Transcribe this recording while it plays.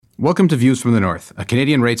Welcome to Views from the North, a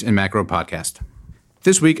Canadian rates and macro podcast.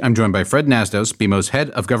 This week, I'm joined by Fred Nastos, BMO's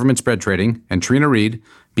head of government spread trading, and Trina Reid,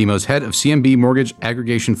 BMO's head of CMB Mortgage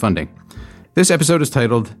Aggregation Funding. This episode is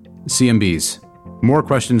titled CMBs, More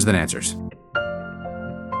Questions Than Answers.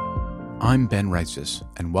 I'm Ben Reitzes,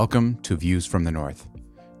 and welcome to Views from the North.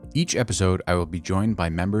 Each episode, I will be joined by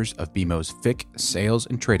members of BMO's FIC sales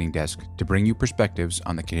and trading desk to bring you perspectives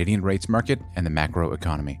on the Canadian rates market and the macro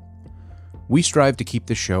economy. We strive to keep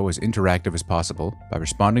this show as interactive as possible by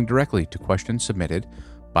responding directly to questions submitted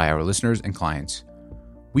by our listeners and clients.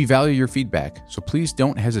 We value your feedback, so please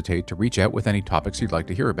don't hesitate to reach out with any topics you'd like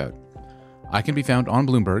to hear about. I can be found on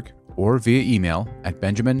Bloomberg or via email at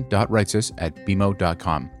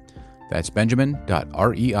benjamin.reitzes@bmo.com. That's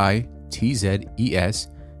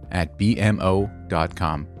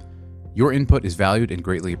benjamin.reitzes@bmo.com. Your input is valued and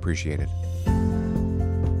greatly appreciated.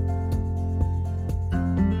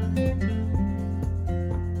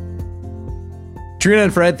 Trina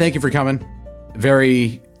and Fred, thank you for coming.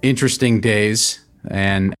 Very interesting days,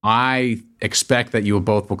 and I expect that you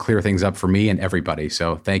both will clear things up for me and everybody.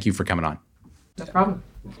 So thank you for coming on. No problem.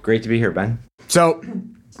 Great to be here, Ben. So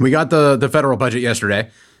we got the federal budget yesterday.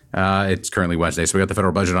 It's currently Wednesday, so we got the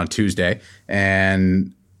federal budget on Tuesday.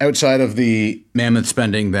 And outside of the mammoth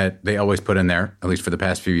spending that they always put in there, at least for the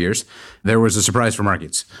past few years, there was a surprise for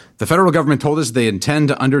markets. The federal government told us they intend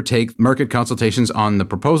to undertake market consultations on the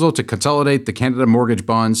proposal to consolidate the Canada mortgage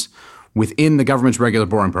bonds within the government's regular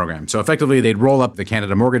borrowing program. So effectively, they'd roll up the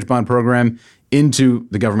Canada mortgage bond program into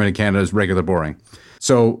the government of Canada's regular borrowing.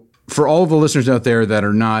 So for all of the listeners out there that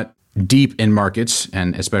are not deep in markets,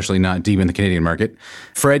 and especially not deep in the Canadian market,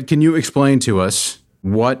 Fred, can you explain to us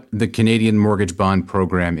what the Canadian mortgage bond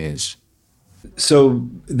program is? So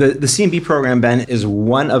the CMB program, Ben, is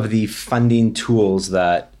one of the funding tools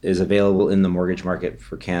that is available in the mortgage market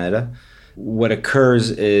for Canada. What occurs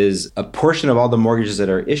is a portion of all the mortgages that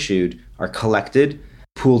are issued are collected,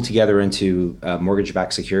 pooled together into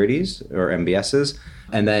mortgage-backed securities or MBSs,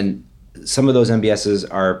 and then some of those MBSs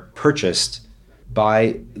are purchased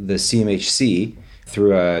by the CMHC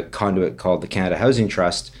through a conduit called the Canada Housing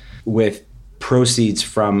Trust with proceeds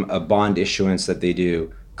from a bond issuance that they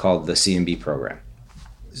do called the CMB program.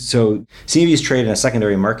 So CMBs trade in a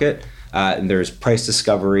secondary market, and there's price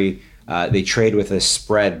discovery. They trade with a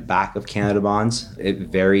spread back of Canada bonds. It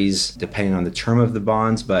varies depending on the term of the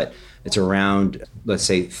bonds, but it's around, let's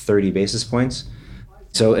say, 30 basis points.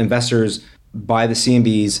 So investors buy the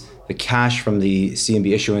CMBs. The cash from the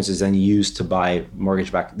CMB issuance is then used to buy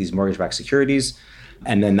these mortgage-backed securities,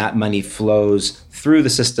 and then that money flows through the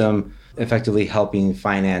system, effectively helping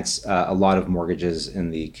finance a lot of mortgages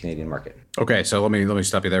in the Canadian market. Okay, so let me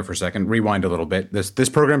stop you there for a second. Rewind a little bit. This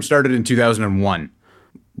program started in 2001.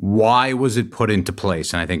 Why was it put into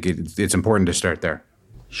place? And I think it's important to start there.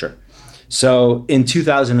 Sure. So in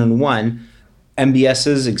 2001,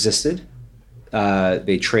 MBSs existed.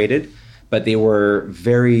 They traded, but they were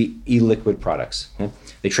very illiquid products. Okay?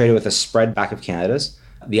 They traded with a spread back of Canada's.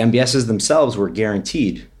 The MBSs themselves were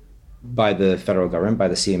guaranteed by the federal government, by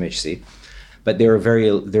the CMHC, but they were very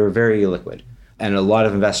illiquid, and a lot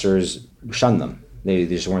of investors shunned them. They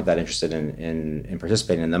just weren't that interested in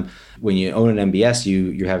participating in them. When you own an MBS,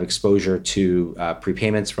 you have exposure to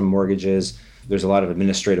prepayments from mortgages. There's a lot of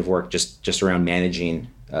administrative work just around managing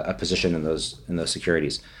a position in those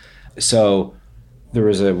securities. So there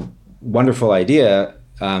was a wonderful idea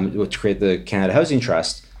to create the Canada Housing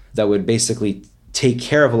Trust that would basically take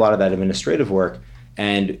care of a lot of that administrative work,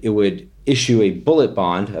 and it would issue a bullet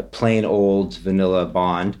bond, a plain old vanilla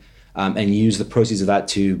bond, and use the proceeds of that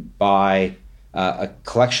to buy a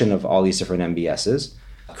collection of all these different MBSs,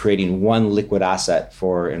 creating one liquid asset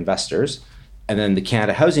for investors. And then the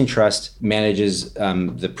Canada Housing Trust manages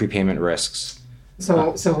the prepayment risks.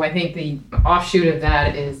 So I think the offshoot of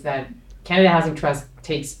that is that Canada Housing Trust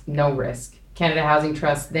takes no risk. Canada Housing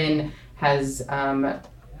Trust then has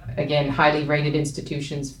again, highly rated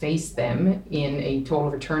institutions face them in a total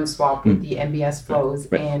return swap with the MBS flows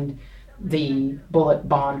and the bullet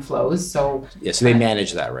bond flows. So they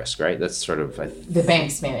manage that risk, right? That's sort of the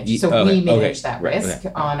banks manage. So we manage that risk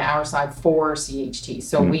on our side for CHT.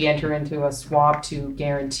 So we enter into a swap to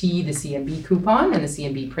guarantee the CMB coupon and the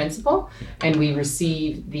CMB principal, and we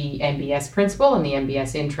receive the MBS principal and the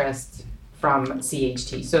MBS interest from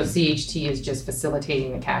CHT. So CHT is just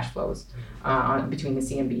facilitating the cash flows between the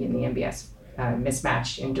CMB and the MBS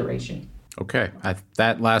mismatch in duration. Okay,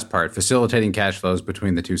 that last part, facilitating cash flows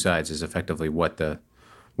between the two sides, is effectively what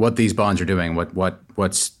these bonds are doing.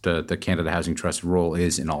 What's the Canada Housing Trust role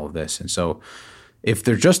is in all of this. And so, if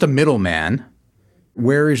they're just a middleman,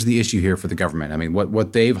 where is the issue here for the government? I mean,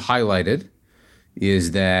 what they've highlighted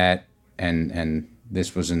is that, and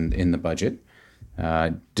this was in the budget,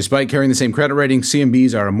 despite carrying the same credit rating,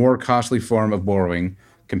 CMBs are a more costly form of borrowing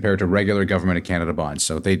compared to regular Government of Canada bonds.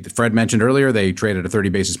 So Fred mentioned earlier, they trade at a 30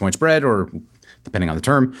 basis point spread, or depending on the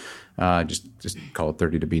term, just call it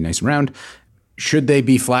 30 to be nice and round. Should they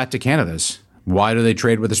be flat to Canada's? Why do they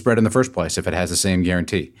trade with a spread in the first place if it has the same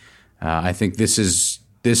guarantee? I think this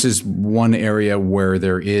is one area where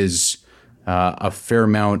there is a fair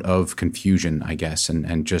amount of confusion, I guess,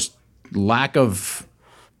 and just lack of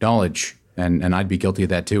knowledge. And I'd be guilty of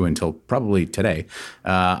that too until probably today,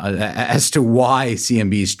 as to why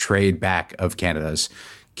CMBs trade back of Canada's.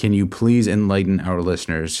 Can you please enlighten our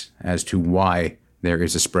listeners as to why there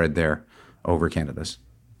is a spread there over Canada's?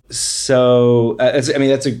 So, that's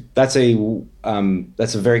a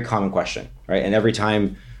very common question, right? And every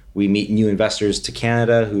time we meet new investors to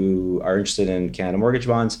Canada who are interested in Canada mortgage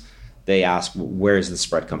bonds, they ask, where does the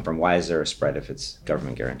spread come from? Why is there a spread if it's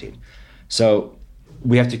government guaranteed? So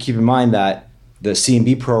we have to keep in mind that the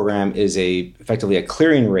CMB program is effectively a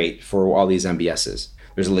clearing rate for all these MBSs.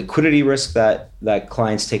 There's a liquidity risk that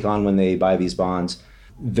clients take on when they buy these bonds.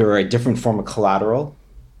 They're a different form of collateral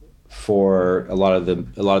for a lot of the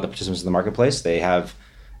participants in the marketplace. They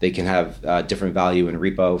can have different value in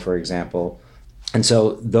repo, for example. And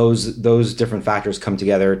so those different factors come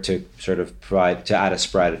together to sort of add a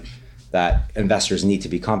spread that investors need to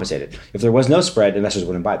be compensated. If there was no spread, investors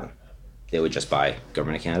wouldn't buy them. They would just buy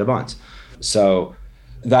Government of Canada bonds. So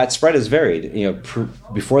that spread is varied.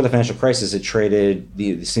 Before the financial crisis, it traded,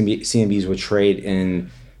 the CMBs would trade in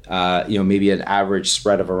maybe an average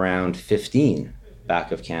spread of around 15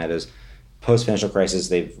 back of Canada's. Post financial crisis,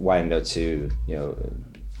 they've widened out to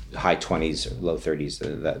high 20s or low 30s,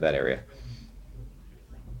 that area.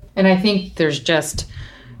 And I think there's just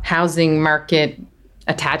housing market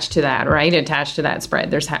attached to that, right? Attached to that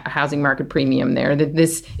spread. There's housing market premium there. That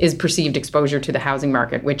this is perceived exposure to the housing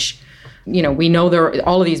market, which, we know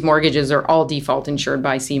all of these mortgages are all default insured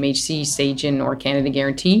by CMHC, Sagen, or Canada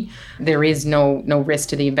Guarantee. There is no risk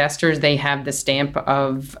to the investors. They have the stamp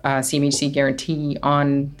of CMHC guarantee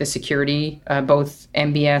on the security, both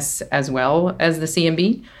MBS as well as the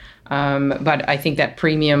CMB. But I think that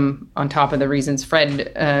premium, on top of the reasons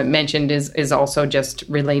Fred mentioned, is also just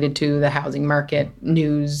related to the housing market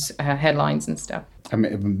news headlines and stuff. I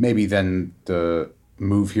mean, maybe then the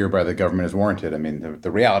move here by the government is warranted. I mean, the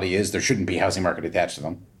reality is there shouldn't be housing market attached to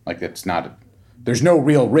them. There's no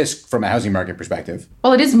real risk from a housing market perspective.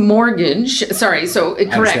 Well, it is mortgage. Sorry, so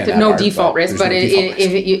correct, no default risk. But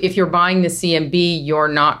if you're buying the CMB, you're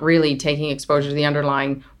not really taking exposure to the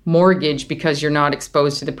underlying mortgage because you're not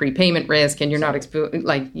exposed to the prepayment risk and you're not exposed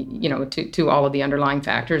to all of the underlying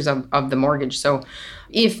factors of the mortgage. So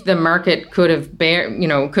if the market could have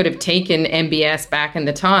taken MBS back in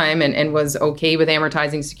the time and was okay with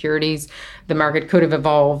amortizing securities, the market could have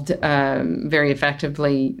evolved very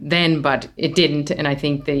effectively then, but it didn't. And I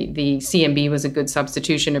think the CMB was a good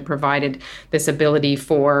substitution. It provided this ability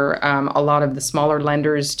for a lot of the smaller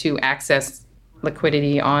lenders to access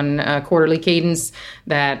liquidity on a quarterly cadence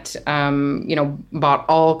that, bought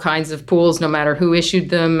all kinds of pools, no matter who issued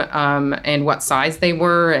them and what size they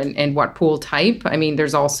were and what pool type. I mean,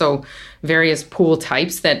 there's also various pool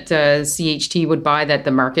types that CHT would buy that the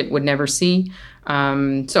market would never see.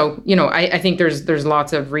 I think there's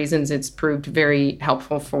lots of reasons it's proved very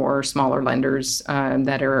helpful for smaller lenders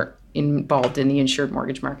that are involved in the insured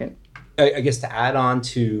mortgage market. I guess to add on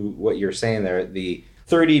to what you're saying there, the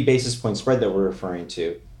 30 basis point spread that we're referring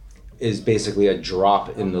to is basically a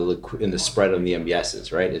drop in the spread on the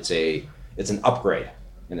MBSs, right? It's an upgrade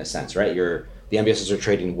in a sense, right? The MBSs are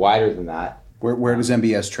trading wider than that. Where does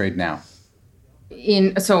MBS trade now?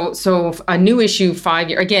 So a new issue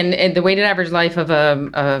 5-year, again, the weighted average life of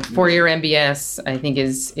a 4-year MBS, I think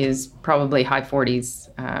is probably high 40s,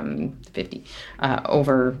 50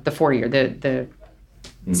 over the 4-year. The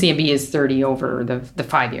CMB is 30 over the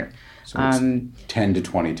 5-year. So it's 10 to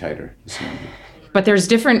 20 tighter. But there's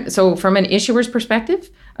different, so from an issuer's perspective,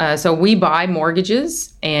 so we buy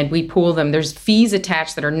mortgages and we pool them. There's fees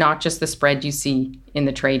attached that are not just the spread you see in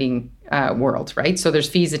the trading world, right? So there's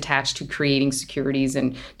fees attached to creating securities,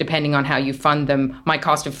 and depending on how you fund them, my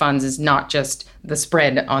cost of funds is not just the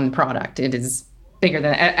spread on the product. It is bigger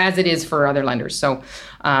than, as it is for other lenders. So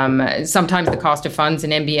sometimes the cost of funds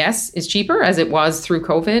in MBS is cheaper, as it was through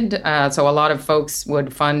COVID. So a lot of folks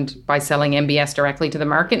would fund by selling MBS directly to the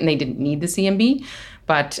market, and they didn't need the CMB.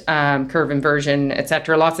 but curve inversion, et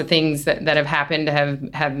cetera, lots of things that have happened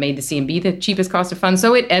have made the CMB the cheapest cost of funds.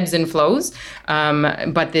 So it ebbs and flows.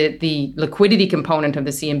 But the liquidity component of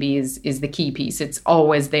the CMB is the key piece. It's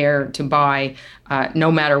always there to buy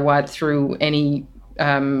no matter what through any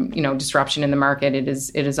disruption in the market.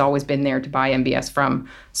 It has always been there to buy MBS from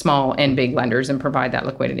small and big lenders and provide that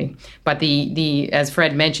liquidity. But the as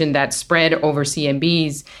Fred mentioned, that spread over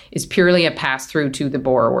CMBs is purely a pass through to the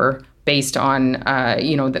borrower based on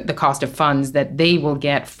the cost of funds that they will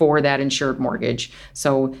get for that insured mortgage.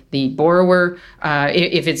 So the borrower,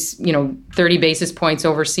 if it's 30 basis points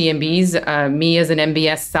over CMBs, me as an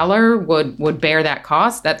MBS seller would bear that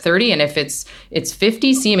cost, that 30, and if it's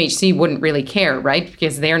 50, CMHC wouldn't really care, right?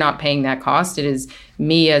 Because they're not paying that cost. It is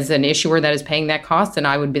me as an issuer that is paying that cost, and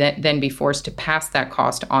I would then be forced to pass that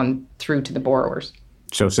cost on through to the borrowers.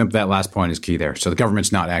 So that last point is key there. So the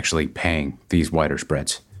government's not actually paying these wider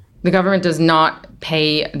spreads. The government does not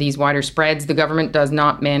pay these wider spreads. The government does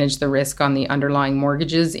not manage the risk on the underlying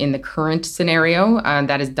mortgages in the current scenario.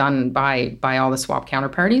 That is done by all the swap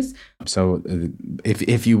counterparties. So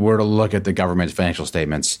if you were to look at the government's financial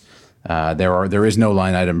statements, there is no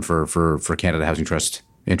line item for Canada Housing Trust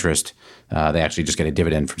interest. They actually just get a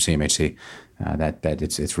dividend from CMHC. That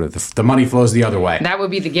it's really the money flows the other way. That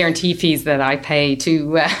would be the guarantee fees that I pay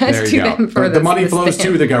to them for the money flows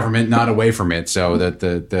to the government, not away from it. So that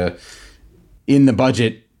the in the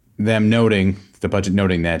budget, noting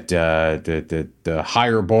that the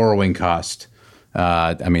higher borrowing cost.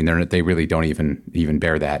 They really don't even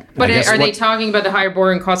bear that. But are they talking about the higher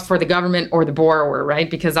borrowing costs for the government or the borrower, right?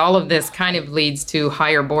 Because all of this kind of leads to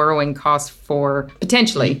higher borrowing costs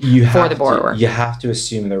potentially for the borrower. You have to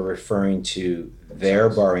assume they're referring to their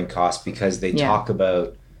borrowing costs because they talk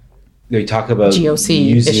about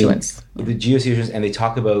GOC issuance. The GOC issuance, and they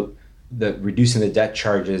talk about the reducing the debt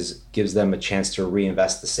charges gives them a chance to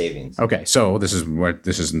reinvest the savings. Okay, so this is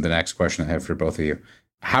the next question I have for both of you.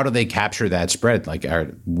 How do they capture that spread? Like,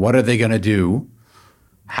 what are they going to do?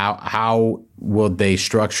 How will they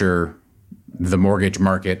structure the mortgage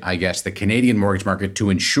market, I guess, the Canadian mortgage market,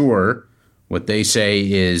 to ensure what they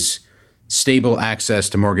say is stable access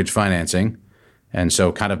to mortgage financing, and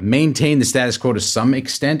so kind of maintain the status quo to some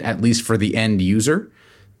extent, at least for the end user,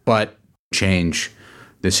 but change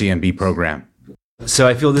the CMB program? So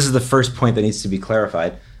I feel this is the first point that needs to be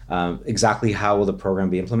clarified. Exactly how will the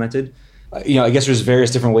program be implemented? I guess there's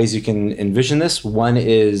various different ways you can envision this. One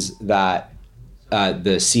is that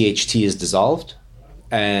the CHT is dissolved,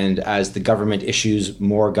 and as the government issues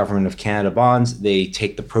more Government of Canada bonds, they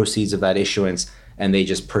take the proceeds of that issuance and they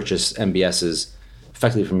just purchase MBSs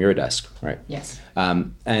effectively from your desk, right? Yes.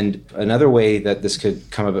 And another way that this could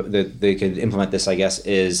come about, that they could implement this, I guess,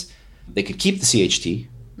 is they could keep the CHT,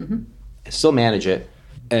 still manage it,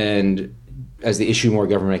 and as they issue more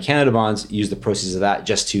Government of Canada bonds, use the proceeds of that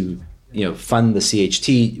just to fund the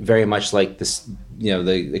CHT, very much like this,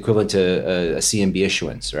 the equivalent to a CMB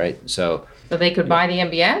issuance, right? So they could buy the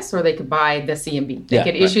MBS or they could buy the CMB. They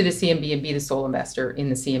could issue the CMB and be the sole investor in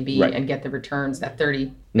the CMB and get the returns at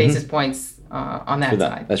 30 basis points on that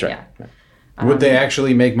side. That's right. Yeah. Would they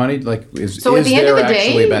actually make money? Like, is there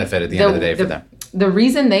actually a benefit at the end of the day for them? The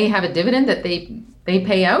reason they have a dividend that they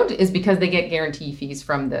pay out is because they get guarantee fees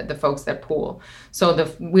from the folks that pool.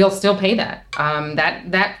 So we'll still pay that.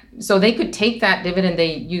 So they could take that dividend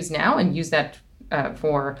they use now and use that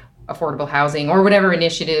for affordable housing or whatever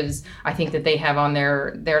initiatives I think that they have on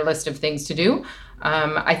their list of things to do.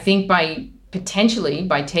 I think potentially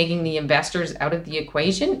by taking the investors out of the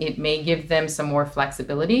equation, it may give them some more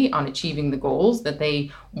flexibility on achieving the goals that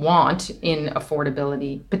they want in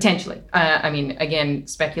affordability, potentially. Again,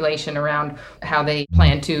 speculation around how they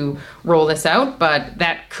plan to roll this out, but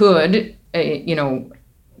that could,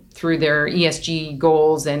 through their ESG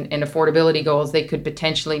goals and affordability goals, they could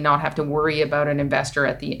potentially not have to worry about an investor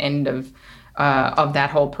at the end of that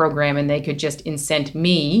whole program, and they could just incent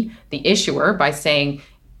me, the issuer, by saying,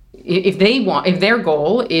 if their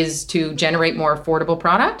goal is to generate more affordable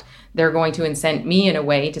product, they're going to incent me in a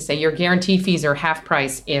way to say your guarantee fees are half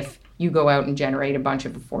price if you go out and generate a bunch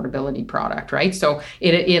of affordability product, right? So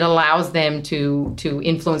it allows them to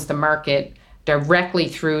influence the market directly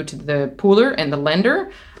through to the pooler and the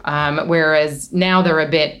lender, whereas now they're a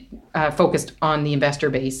bit focused on the investor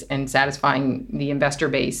base and satisfying the investor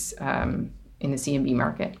base in the CMB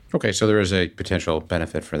market. Okay, so there is a potential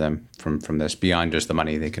benefit for them from this beyond just the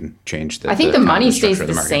money. They can change the. I think the money stays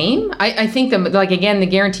the same. I think the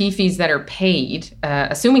guarantee fees that are paid,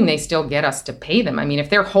 assuming they still get us to pay them. I mean,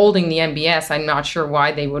 if they're holding the MBS, I'm not sure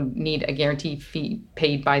why they would need a guarantee fee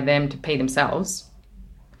paid by them to pay themselves.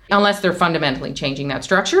 unless they're fundamentally changing that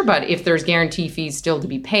structure. But if there's guarantee fees still to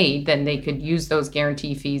be paid, then they could use those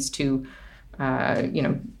guarantee fees to,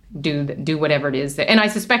 do whatever it is. And I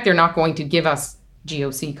suspect they're not going to give us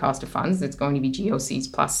GOC cost of funds. It's going to be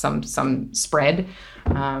GOCs plus some spread,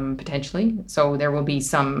 potentially. So there will be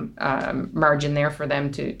some margin there for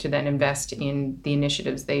them to then invest in the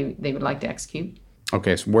initiatives they would like to execute.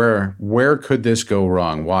 Okay, so where could this go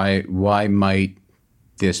wrong? Why might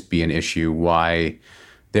this be an issue? Why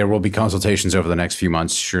there will be consultations over the next few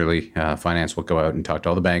months? Surely finance will go out and talk to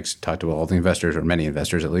all the banks, talk to all the investors, or many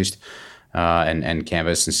investors at least, and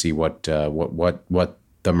canvass and see what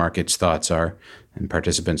the market's thoughts are and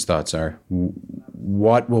participants' thoughts are.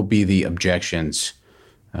 What will be the objections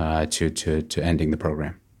to ending the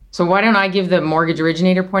program? So why don't I give the mortgage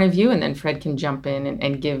originator point of view, and then Fred can jump in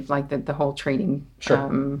and give like the whole trading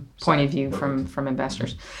point of view from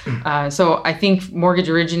investors. So I think mortgage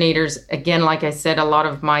originators, again, like I said, a lot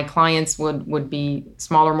of my clients would be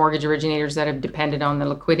smaller mortgage originators that have depended on the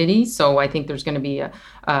liquidity. So I think there's going to be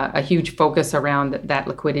a huge focus around that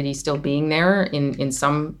liquidity still being there in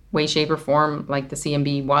some way, shape, or form, like the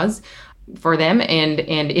CMB was for them. And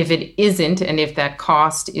if it isn't, and if that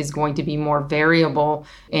cost is going to be more variable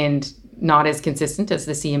and not as consistent as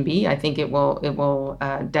the CMB, I think it will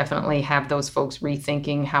definitely have those folks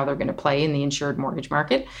rethinking how they're going to play in the insured mortgage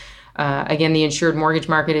market. Again, the insured mortgage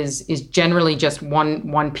market is generally just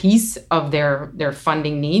one piece of their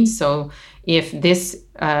funding needs. So if this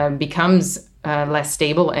becomes less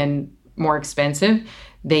stable and more expensive,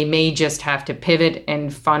 they may just have to pivot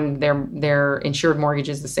and fund their insured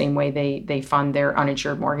mortgages the same way they fund their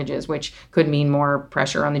uninsured mortgages, which could mean more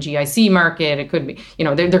pressure on the GIC market. It could be,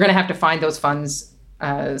 they're going to have to find those funds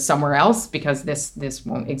somewhere else because this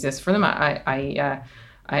won't exist for them.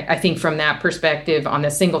 I think from that perspective, on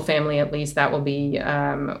the single family at least, that will be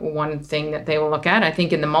one thing that they will look at. I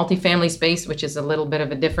think in the multifamily space, which is a little bit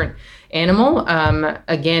of a different animal,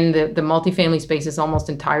 again, the multifamily space is almost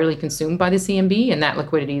entirely consumed by the CMB, and that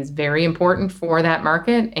liquidity is very important for that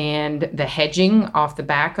market. And the hedging off the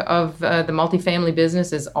back of the multifamily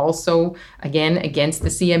business is also, again, against the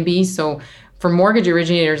CMB. So for mortgage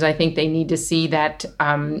originators, I think they need to see that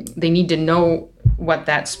they need to know what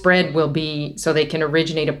that spread will be so they can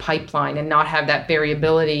originate a pipeline and not have that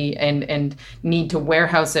variability and need to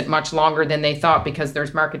warehouse it much longer than they thought because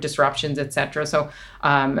there's market disruptions, et cetera. So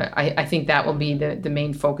I think that will be the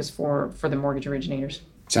main focus for the mortgage originators.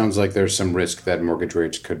 Sounds like there's some risk that mortgage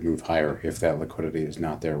rates could move higher if that liquidity is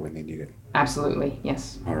not there when they need it. Absolutely,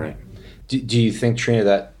 yes. All right. Do you think, Trina,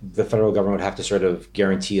 that the federal government would have to sort of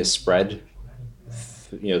guarantee a spread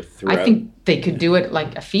throughout? I think they could do it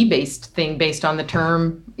like a fee-based thing based on the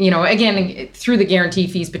term, again, through the guarantee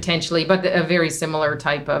fees potentially, but a very similar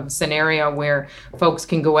type of scenario where folks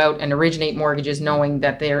can go out and originate mortgages knowing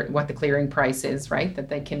that what the clearing price is, right? That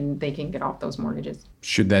they can get off those mortgages.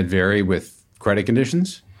 Should that vary with credit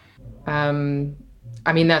conditions?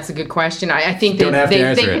 That's a good question. I think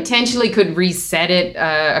they potentially could reset it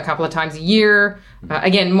a couple of times a year.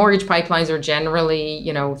 Again, mortgage pipelines are generally,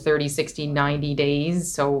 30, 60, 90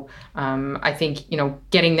 days. So I think,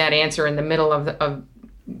 getting that answer in the middle of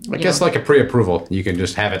I guess like a pre-approval, you can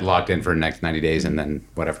just have it locked in for the next 90 days and then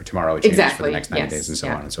whatever tomorrow it changes for the next 90 days and so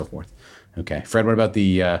on and so forth. Okay. Fred, what about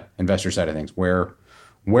the investor side of things?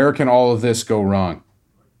 Where can all of this go wrong?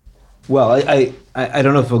 Well, I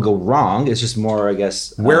don't know if it'll go wrong. It's just more, I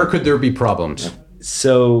guess. Where could there be problems?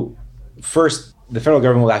 So first, the federal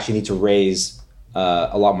government will actually need to raise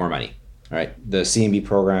a lot more money. All right. The CMB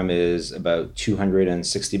program is about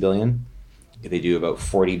 $260 billion. They do about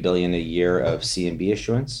 $40 billion a year of CMB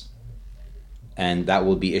issuance. And that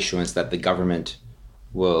will be issuance that the government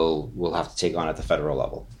will have to take on at the federal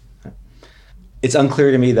level. Okay. It's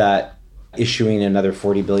unclear to me that issuing another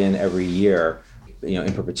 $40 billion every year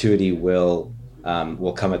in perpetuity will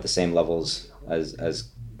come at the same levels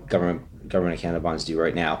as government of Canada bonds do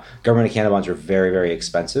right now. Government of Canada bonds are very, very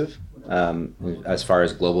expensive as far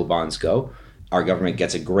as global bonds go. Our government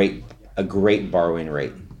gets a great borrowing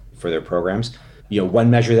rate for their programs.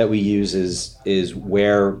 One measure that we use is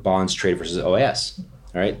where bonds trade versus OAS.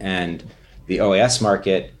 All right, and the OAS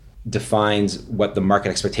market defines what the market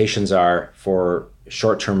expectations are for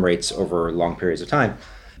short-term rates over long periods of time.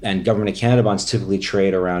 And Government of Canada bonds typically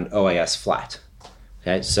trade around OAS flat.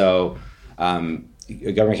 Okay, so Government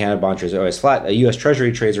of Canada bond trades OAS flat. A U.S.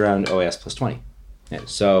 Treasury trades around OAS plus 20. Okay,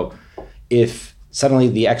 so if suddenly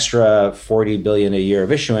the extra $40 billion a year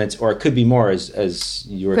of issuance, or it could be more, as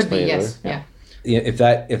you were explaining, yes, yeah. If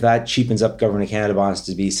that cheapens up Government of Canada bonds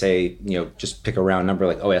to be, say, just pick a round number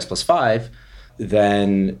like OAS plus 5,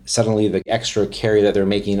 then suddenly the extra carry that they're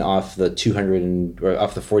making off the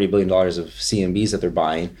off the $40 billion of CMBs that they're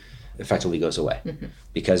buying effectively goes away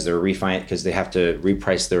because because they have to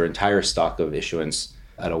reprice their entire stock of issuance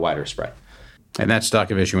at a wider spread. And that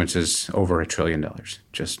stock of issuance is over $1 trillion.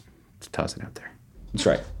 Just to toss it out there. That's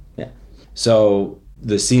right. Yeah. So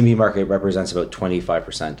the CMB market represents about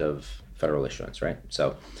 25% of federal issuance, right?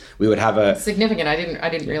 So we would have a significant. I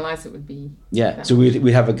didn't realize it would be. Yeah. So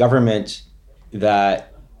we have a government where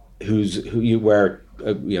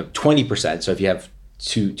 20%. So if you have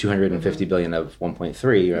 $250 billion of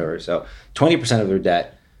 1.3 or so, 20% of their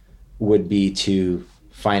debt would be to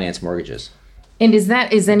finance mortgages. And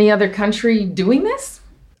is any other country doing this?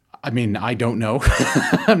 I mean, I don't know.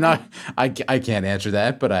 I can't answer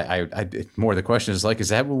that, but I more the question is is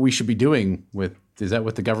that what we should be doing is that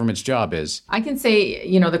what the government's job is? I can say,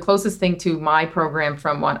 the closest thing to my program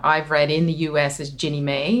from what I've read in the U.S. is Ginnie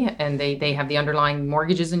Mae, and they have the underlying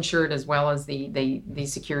mortgages insured as well as the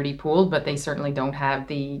security pooled, but they certainly don't have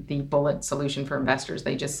the bullet solution for investors.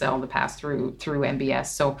 They just sell the pass-through through MBS.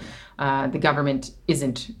 So the government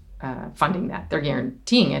isn't funding that. They're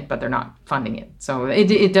guaranteeing it, but they're not funding it. So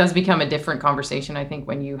it does become a different conversation, I think,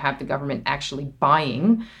 when you have the government actually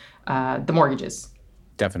buying the mortgages.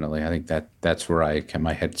 Definitely. I think that's where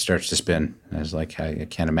my head starts to spin. I was I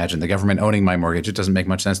can't imagine the government owning my mortgage. It doesn't make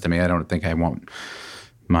much sense to me. I don't think I want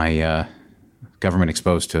my government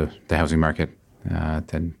exposed to the housing market.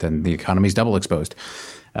 Then the economy's double exposed.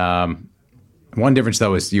 One difference,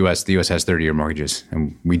 though, is the U.S. The U.S. has 30-year mortgages,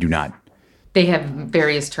 and we do not. They have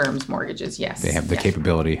various terms mortgages, yes. They have the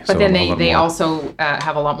capability. But then they also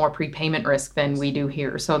have a lot more prepayment risk than we do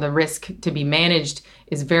here. So the risk to be managed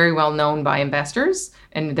is very well known by investors,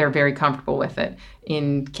 and they're very comfortable with it.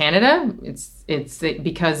 In Canada, it's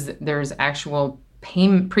because there's actual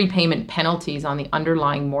prepayment penalties on the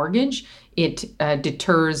underlying mortgage. It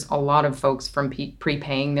deters a lot of folks from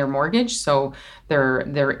prepaying their mortgage. So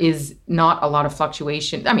there is not a lot of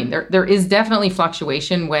fluctuation. I mean, there is definitely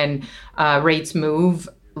fluctuation when rates move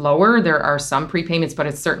lower. There are some prepayments, but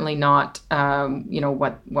it's certainly not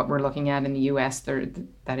what we're looking at in the U.S.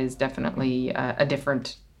 That is definitely a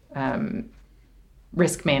different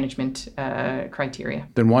risk management criteria.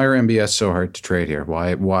 Then why are MBS so hard to trade here?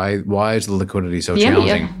 Why is the liquidity so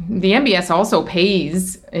challenging? The MBS also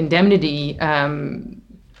pays indemnity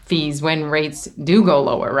fees when rates do go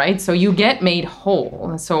lower, right? So you get made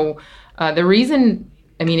whole. So the reason,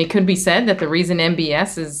 it could be said that the reason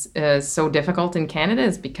MBS is so difficult in Canada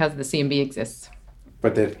is because the CMB exists.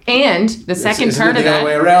 But the second part of that, the other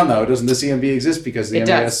way around, though, doesn't the CMB exist because the MBS? It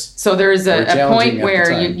does. So there's a point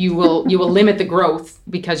where you will limit the growth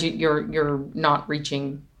because you're not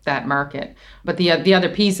reaching that market. But the other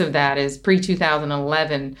piece of that is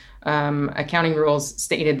pre-2011 accounting rules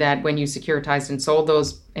stated that when you securitized and sold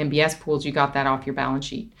those MBS pools, you got that off your balance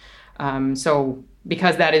sheet. So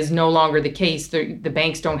because that is no longer the case, the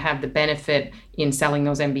banks don't have the benefit in selling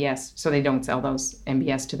those MBS, so they don't sell those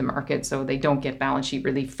MBS to the market, so they don't get balance sheet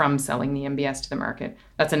relief from selling the MBS to the market.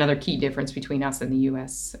 That's another key difference between us and the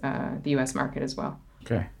U.S. Market as well.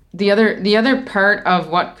 Okay. The other part of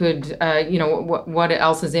what could what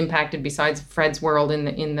else is impacted besides Fred's world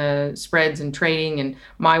in the spreads and trading and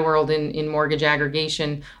my world in mortgage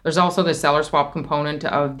aggregation, there's also the seller swap component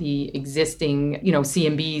of the existing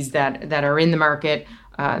CMBs that are in the market.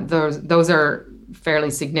 Those are fairly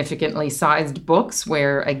significantly sized books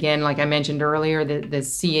where, again, like I mentioned earlier, the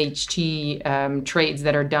CHT trades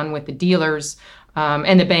that are done with the dealers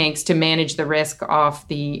and the banks to manage the risk off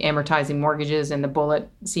the amortizing mortgages and the bullet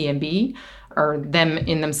CMB are them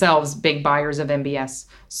in themselves big buyers of MBS.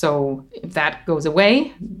 So if that goes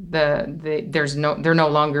away, there no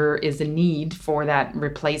longer is a need for that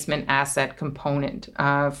replacement asset component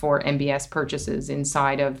for MBS purchases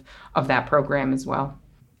inside of that program as well.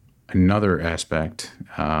 Another aspect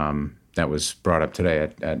that was brought up today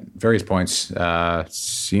at various points,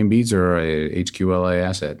 CMBs are a HQLA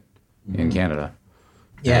asset in Canada.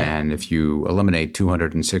 Yeah. And if you eliminate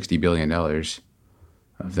 $260 billion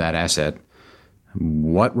of that asset,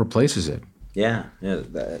 what replaces it? Yeah.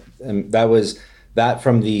 That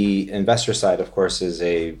from the investor side, of course, is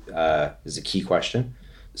a key question.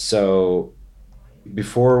 So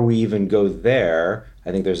before we even go there,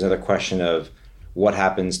 I think there's another question of what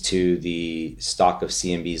happens to the stock of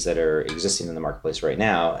CMBs that are existing in the marketplace right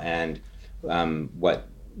now, and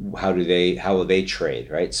how will they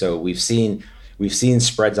trade, right? So we've seen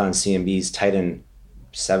spreads on CMBs tighten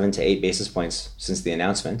 7 to 8 basis points since the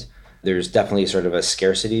announcement. There's definitely sort of a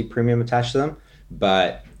scarcity premium attached to them,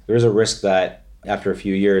 but there's a risk that after a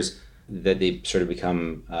few years that they sort of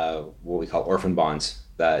become what we call orphan bonds,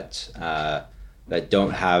 that that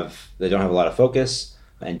don't have a lot of focus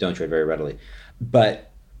and don't trade very readily.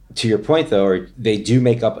 But to your point, though, they do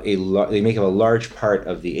make up a large part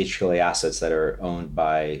of the HQLA assets that are owned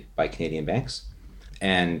by Canadian banks,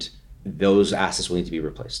 and those assets will need to be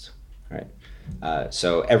replaced. Right.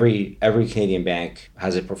 So every Canadian bank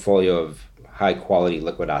has a portfolio of high quality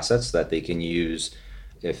liquid assets that they can use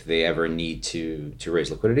if they ever need to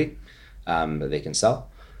raise liquidity that they can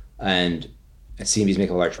sell, and CMBs make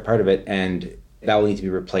a large part of it, and that will need to be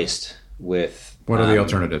replaced with. What are the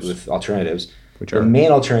alternatives? With alternatives. Which are? The main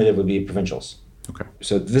alternative would be provincials. Okay.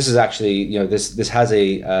 So this is actually, this has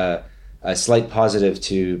a slight positive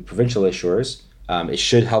to provincial issuers. It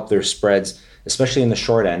should help their spreads, especially in the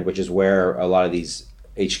short end, which is where a lot of these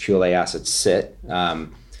HQLA assets sit. The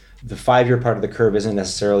 5-year part of the curve isn't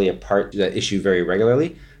necessarily a part that issue very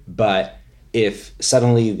regularly, but if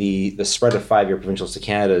suddenly the spread of 5-year provincials to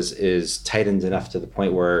Canada's is tightened enough to the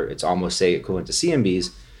point where it's almost, say, equivalent to CMBs,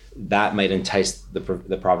 that might entice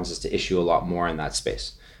the provinces to issue a lot more in that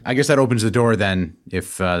space. I guess that opens the door then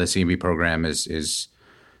if the CMB program is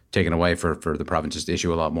taken away for the provinces to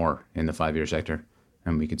issue a lot more in the 5-year sector.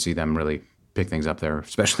 And we could see them really pick things up there,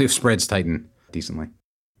 especially if spreads tighten decently.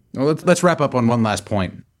 Well, let's wrap up on one last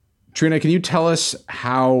point. Trina, can you tell us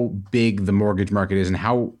how big the mortgage market is and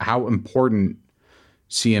how important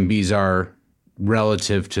CMBs are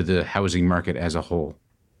relative to the housing market as a whole?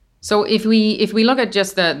 So if we look at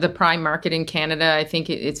just the prime market in Canada, I think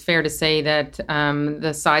it's fair to say that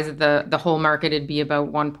the size of the whole market would be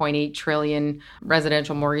about 1.8 trillion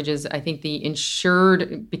residential mortgages. I think the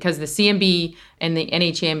insured, because the CMB and the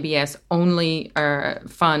NHMBS only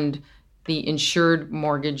fund the insured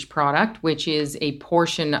mortgage product, which is a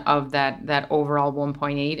portion of that overall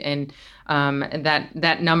 1.8, and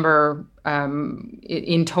that number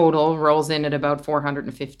in total rolls in at about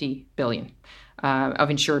 450 billion. Of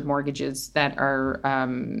insured mortgages that are,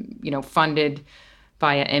 funded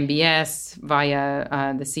via MBS,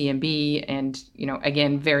 via the CMB, and,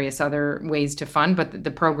 again, various other ways to fund. But the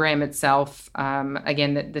program itself,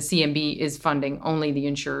 again, the CMB is funding only the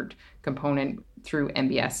insured component through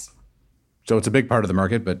MBS. So it's a big part of the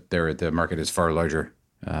market, but the market is far larger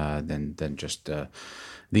than just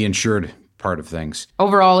the insured part of things.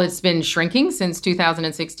 Overall, it's been shrinking since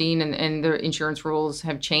 2016, and the insurance rules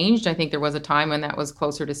have changed. I think there was a time when that was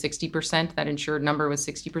closer to 60%. That insured number was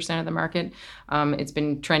 60% of the market. It's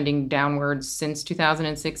been trending downwards since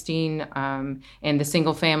 2016, and the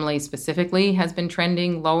single family specifically has been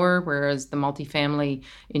trending lower, whereas the multifamily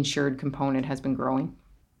insured component has been growing.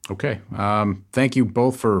 Okay. Thank you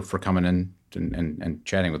both for coming in and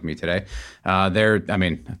chatting with me today.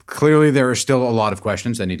 Clearly there are still a lot of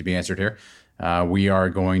questions that need to be answered here. We are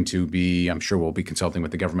going to be, I'm sure we'll be consulting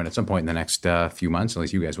with the government at some point in the next few months, at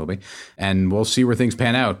least you guys will be, and we'll see where things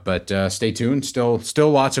pan out. But stay tuned. Still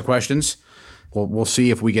lots of questions. We'll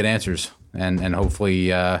see if we get answers, and hopefully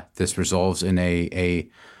this resolves in a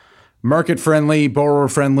market-friendly,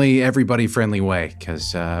 borrower-friendly, everybody-friendly way,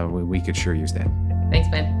 because we could sure use that. Thanks,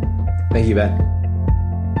 Ben. Thank you, Ben.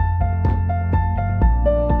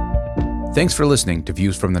 Thanks for listening to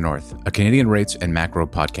Views from the North, a Canadian rates and macro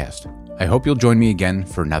podcast. I hope you'll join me again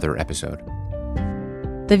for another episode.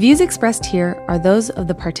 The views expressed here are those of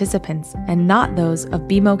the participants and not those of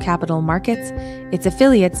BMO Capital Markets, its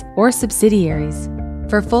affiliates, or subsidiaries.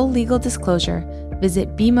 For full legal disclosure,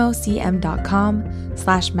 visit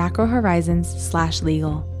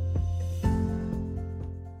bmocm.com/macrohorizons/legal.